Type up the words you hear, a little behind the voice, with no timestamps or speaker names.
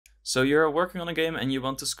So you're working on a game and you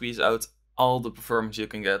want to squeeze out all the performance you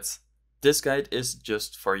can get. This guide is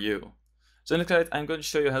just for you. So in this guide I'm going to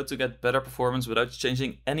show you how to get better performance without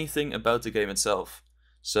changing anything about the game itself.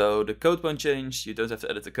 So the code won't change, you don't have to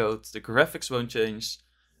edit the code, the graphics won't change,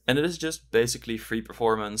 and it is just basically free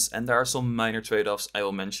performance, and there are some minor trade-offs I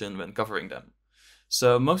will mention when covering them.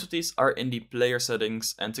 So most of these are in the player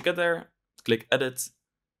settings, and to get there, click Edit,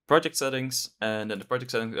 Project Settings, and then the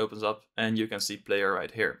project settings opens up and you can see Player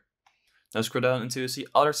right here. Now scroll down until you see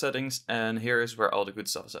Other Settings, and here is where all the good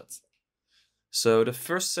stuff is at. So the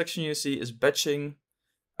first section you see is batching.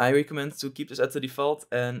 I recommend to keep this at the default,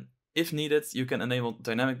 and if needed, you can enable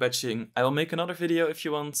dynamic batching. I will make another video if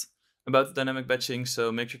you want about the dynamic batching,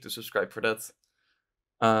 so make sure to subscribe for that.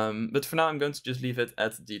 But for now, I'm going to just leave it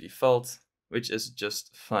at the default, which is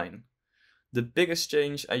just fine. The biggest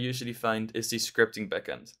change I usually find is the scripting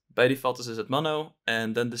backend. By default, this is at mono,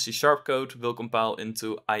 and then the C# code will compile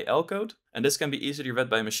into IL code. And this can be easily read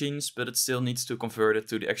by machines, but it still needs to convert it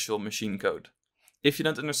to the actual machine code. If you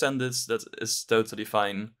don't understand this, that is totally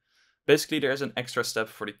fine. Basically, there is an extra step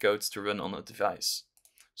for the code to run on a device.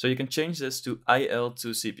 So you can change this to IL to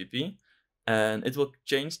CPP, and it will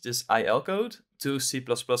change this IL code to C++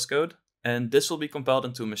 code, and this will be compiled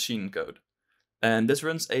into machine code. And this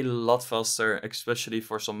runs a lot faster, especially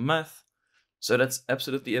for some math. So that's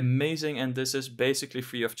absolutely amazing, and this is basically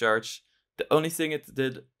free of charge. The only thing it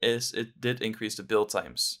did is it did increase the build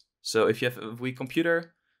times. So if you have a weak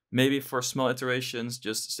computer, maybe for small iterations,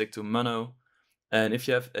 just stick to mono. And if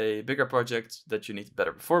you have a bigger project that you need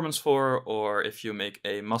better performance for, or if you make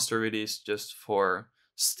a master release just for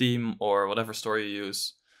Steam or whatever store you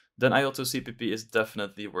use, then IL to CPP is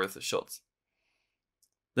definitely worth a shot.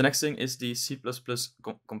 The next thing is the C++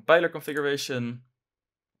 compiler configuration,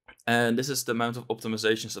 and this is the amount of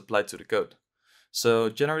optimizations applied to the code. So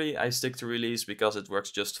generally I stick to release because it works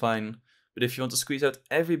just fine, but if you want to squeeze out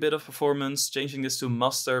every bit of performance, changing this to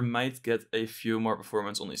master might get a few more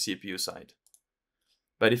performance on the CPU side.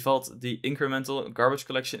 By default, the incremental garbage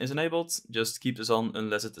collection is enabled. Just keep this on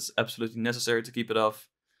unless it is absolutely necessary to keep it off.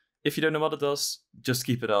 If you don't know what it does, just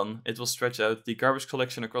keep it on. It will stretch out the garbage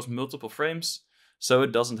collection across multiple frames, so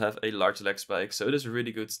it doesn't have a large lag spike, so it is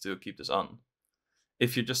really good to keep this on.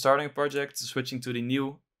 If you're just starting a project, switching to the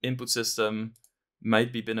new input system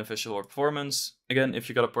might be beneficial for performance. Again, if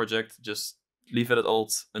you got a project, just leave it at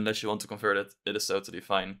alt unless you want to convert it. It is totally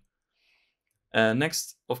fine.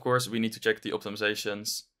 Next, of course, we need to check the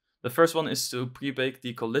optimizations. The first one is to pre-bake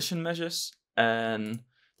the collision meshes, and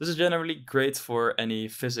this is generally great for any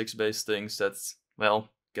physics-based things that, well,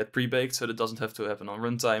 get pre-baked so that it doesn't have to happen on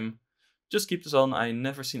runtime. Just keep this on, I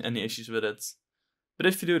never seen any issues with it. But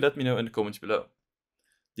if you do, let me know in the comments below.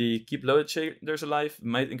 The keep loaded shaders alive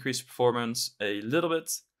might increase performance a little bit,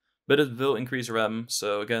 but it will increase RAM.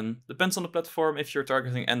 So again, depends on the platform. If you're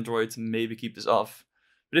targeting Android, maybe keep this off.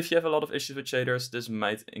 But if you have a lot of issues with shaders, this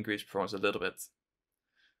might increase performance a little bit.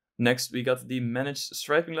 Next, we got the managed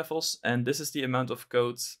striping levels, and this is the amount of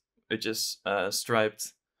code which is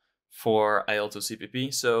striped for IL to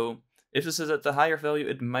CPP. So if this is at the higher value,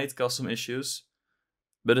 it might cause some issues,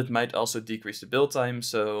 but it might also decrease the build time.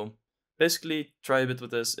 So basically, try a bit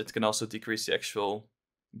with this. It can also decrease the actual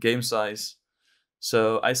game size.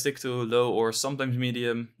 So I stick to low or sometimes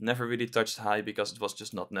medium, never really touched high because it was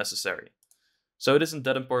just not necessary. So it isn't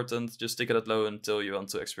that important, just stick it at low until you want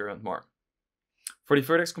to experiment more. For the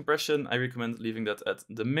vertex compression, I recommend leaving that at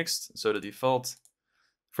the mixed, so the default.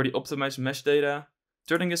 For the optimized mesh data,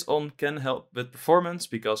 turning this on can help with performance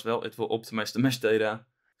because, well, it will optimize the mesh data.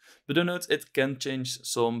 But do note, it can change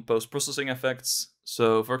some post-processing effects.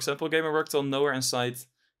 So for example, a game I worked on Nowhere in Sight,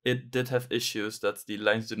 it did have issues that the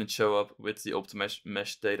lines didn't show up with the optimized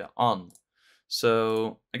mesh data on.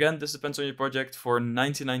 So again, this depends on your project. For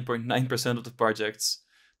 99.9% of the projects,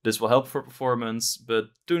 this will help for performance, but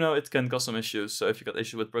do know it can cause some issues. So if you got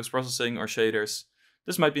issue with post-processing or shaders,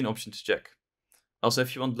 this might be an option to check. Also,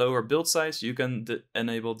 if you want lower build size, you can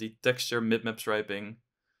enable the texture mid-map striping,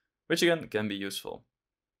 which again can be useful.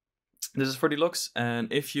 This is for the logs,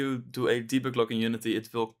 and if you do a debug log in Unity,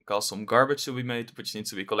 it will cause some garbage to be made, which needs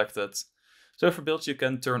to be collected. So for builds, you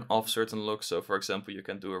can turn off certain logs. So for example, you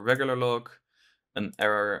can do a regular log, an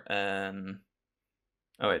error, and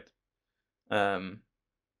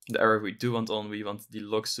the error we do want on, we want the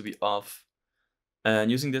logs to be off.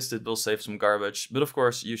 And using this, it will save some garbage. But of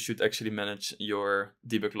course, you should actually manage your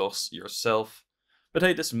debug logs yourself. But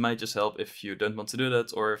hey, this might just help if you don't want to do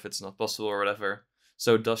that, or if it's not possible or whatever.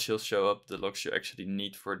 So it does show up the logs you actually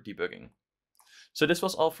need for debugging. So this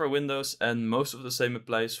was all for Windows, and most of the same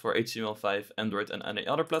applies for HTML5, Android, and any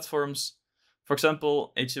other platforms. For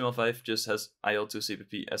example, HTML5 just has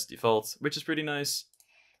IL2CPP as default, which is pretty nice.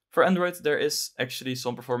 For Android, there is actually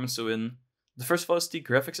some performance to win. The first of all is the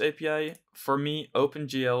graphics API. For me,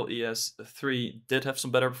 OpenGL ES3 did have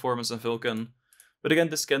some better performance than Vulkan. But again,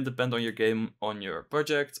 this can depend on your game, on your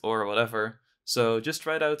project, or whatever. So just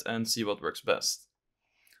try it out and see what works best.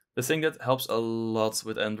 The thing that helps a lot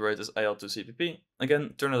with Android is IL2CPP.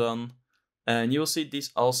 Again, turn it on. And you will see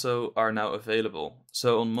these also are now available.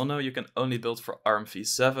 So on Mono, you can only build for ARM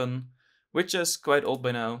v7, which is quite old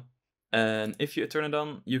by now. And if you turn it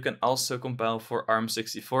on, you can also compile for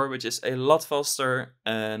ARM64, which is a lot faster,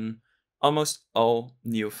 and almost all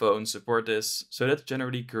new phones support this, so that's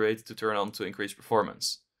generally great to turn on to increase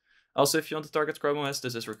performance. Also, if you want to target Chrome OS,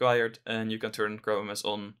 this is required, and you can turn Chrome OS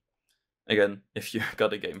on, again, if you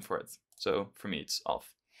got a game for it. So for me, it's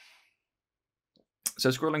off. So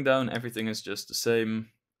scrolling down, everything is just the same.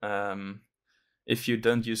 If you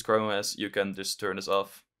don't use Chrome OS, you can just turn this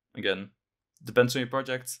off. Again, depends on your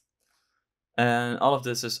project. And all of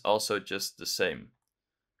this is also just the same.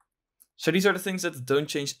 So these are the things that don't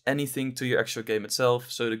change anything to your actual game itself.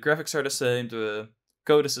 So the graphics are the same, the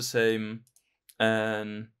code is the same.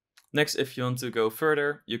 And next, if you want to go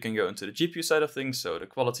further, you can go into the GPU side of things, so the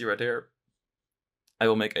quality right here. I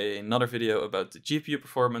will make another video about the GPU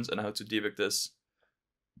performance and how to debug this.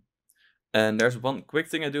 And there's one quick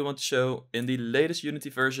thing I do want to show. In the latest Unity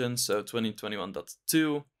version, so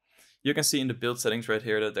 2021.2, you can see in the build settings right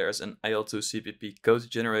here that there's an IL2CPP code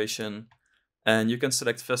generation. And you can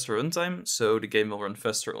select faster runtime, so the game will run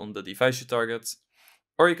faster on the device you target.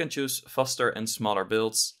 Or you can choose faster and smaller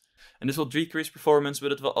builds. And this will decrease performance,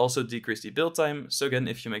 but it will also decrease the build time. So again,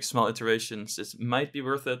 if you make small iterations, this might be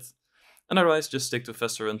worth it. And otherwise, just stick to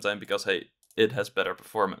faster runtime because, hey, it has better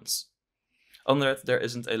performance. On that, there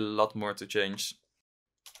isn't a lot more to change.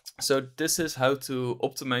 So this is how to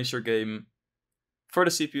optimize your game for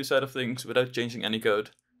the CPU side of things without changing any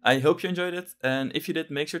code. I hope you enjoyed it, and if you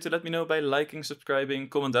did, make sure to let me know by liking, subscribing,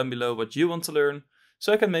 comment down below what you want to learn,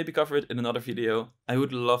 so I can maybe cover it in another video. I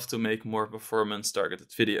would love to make more performance targeted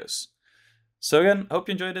videos. So again, hope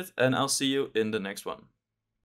you enjoyed it, and I'll see you in the next one.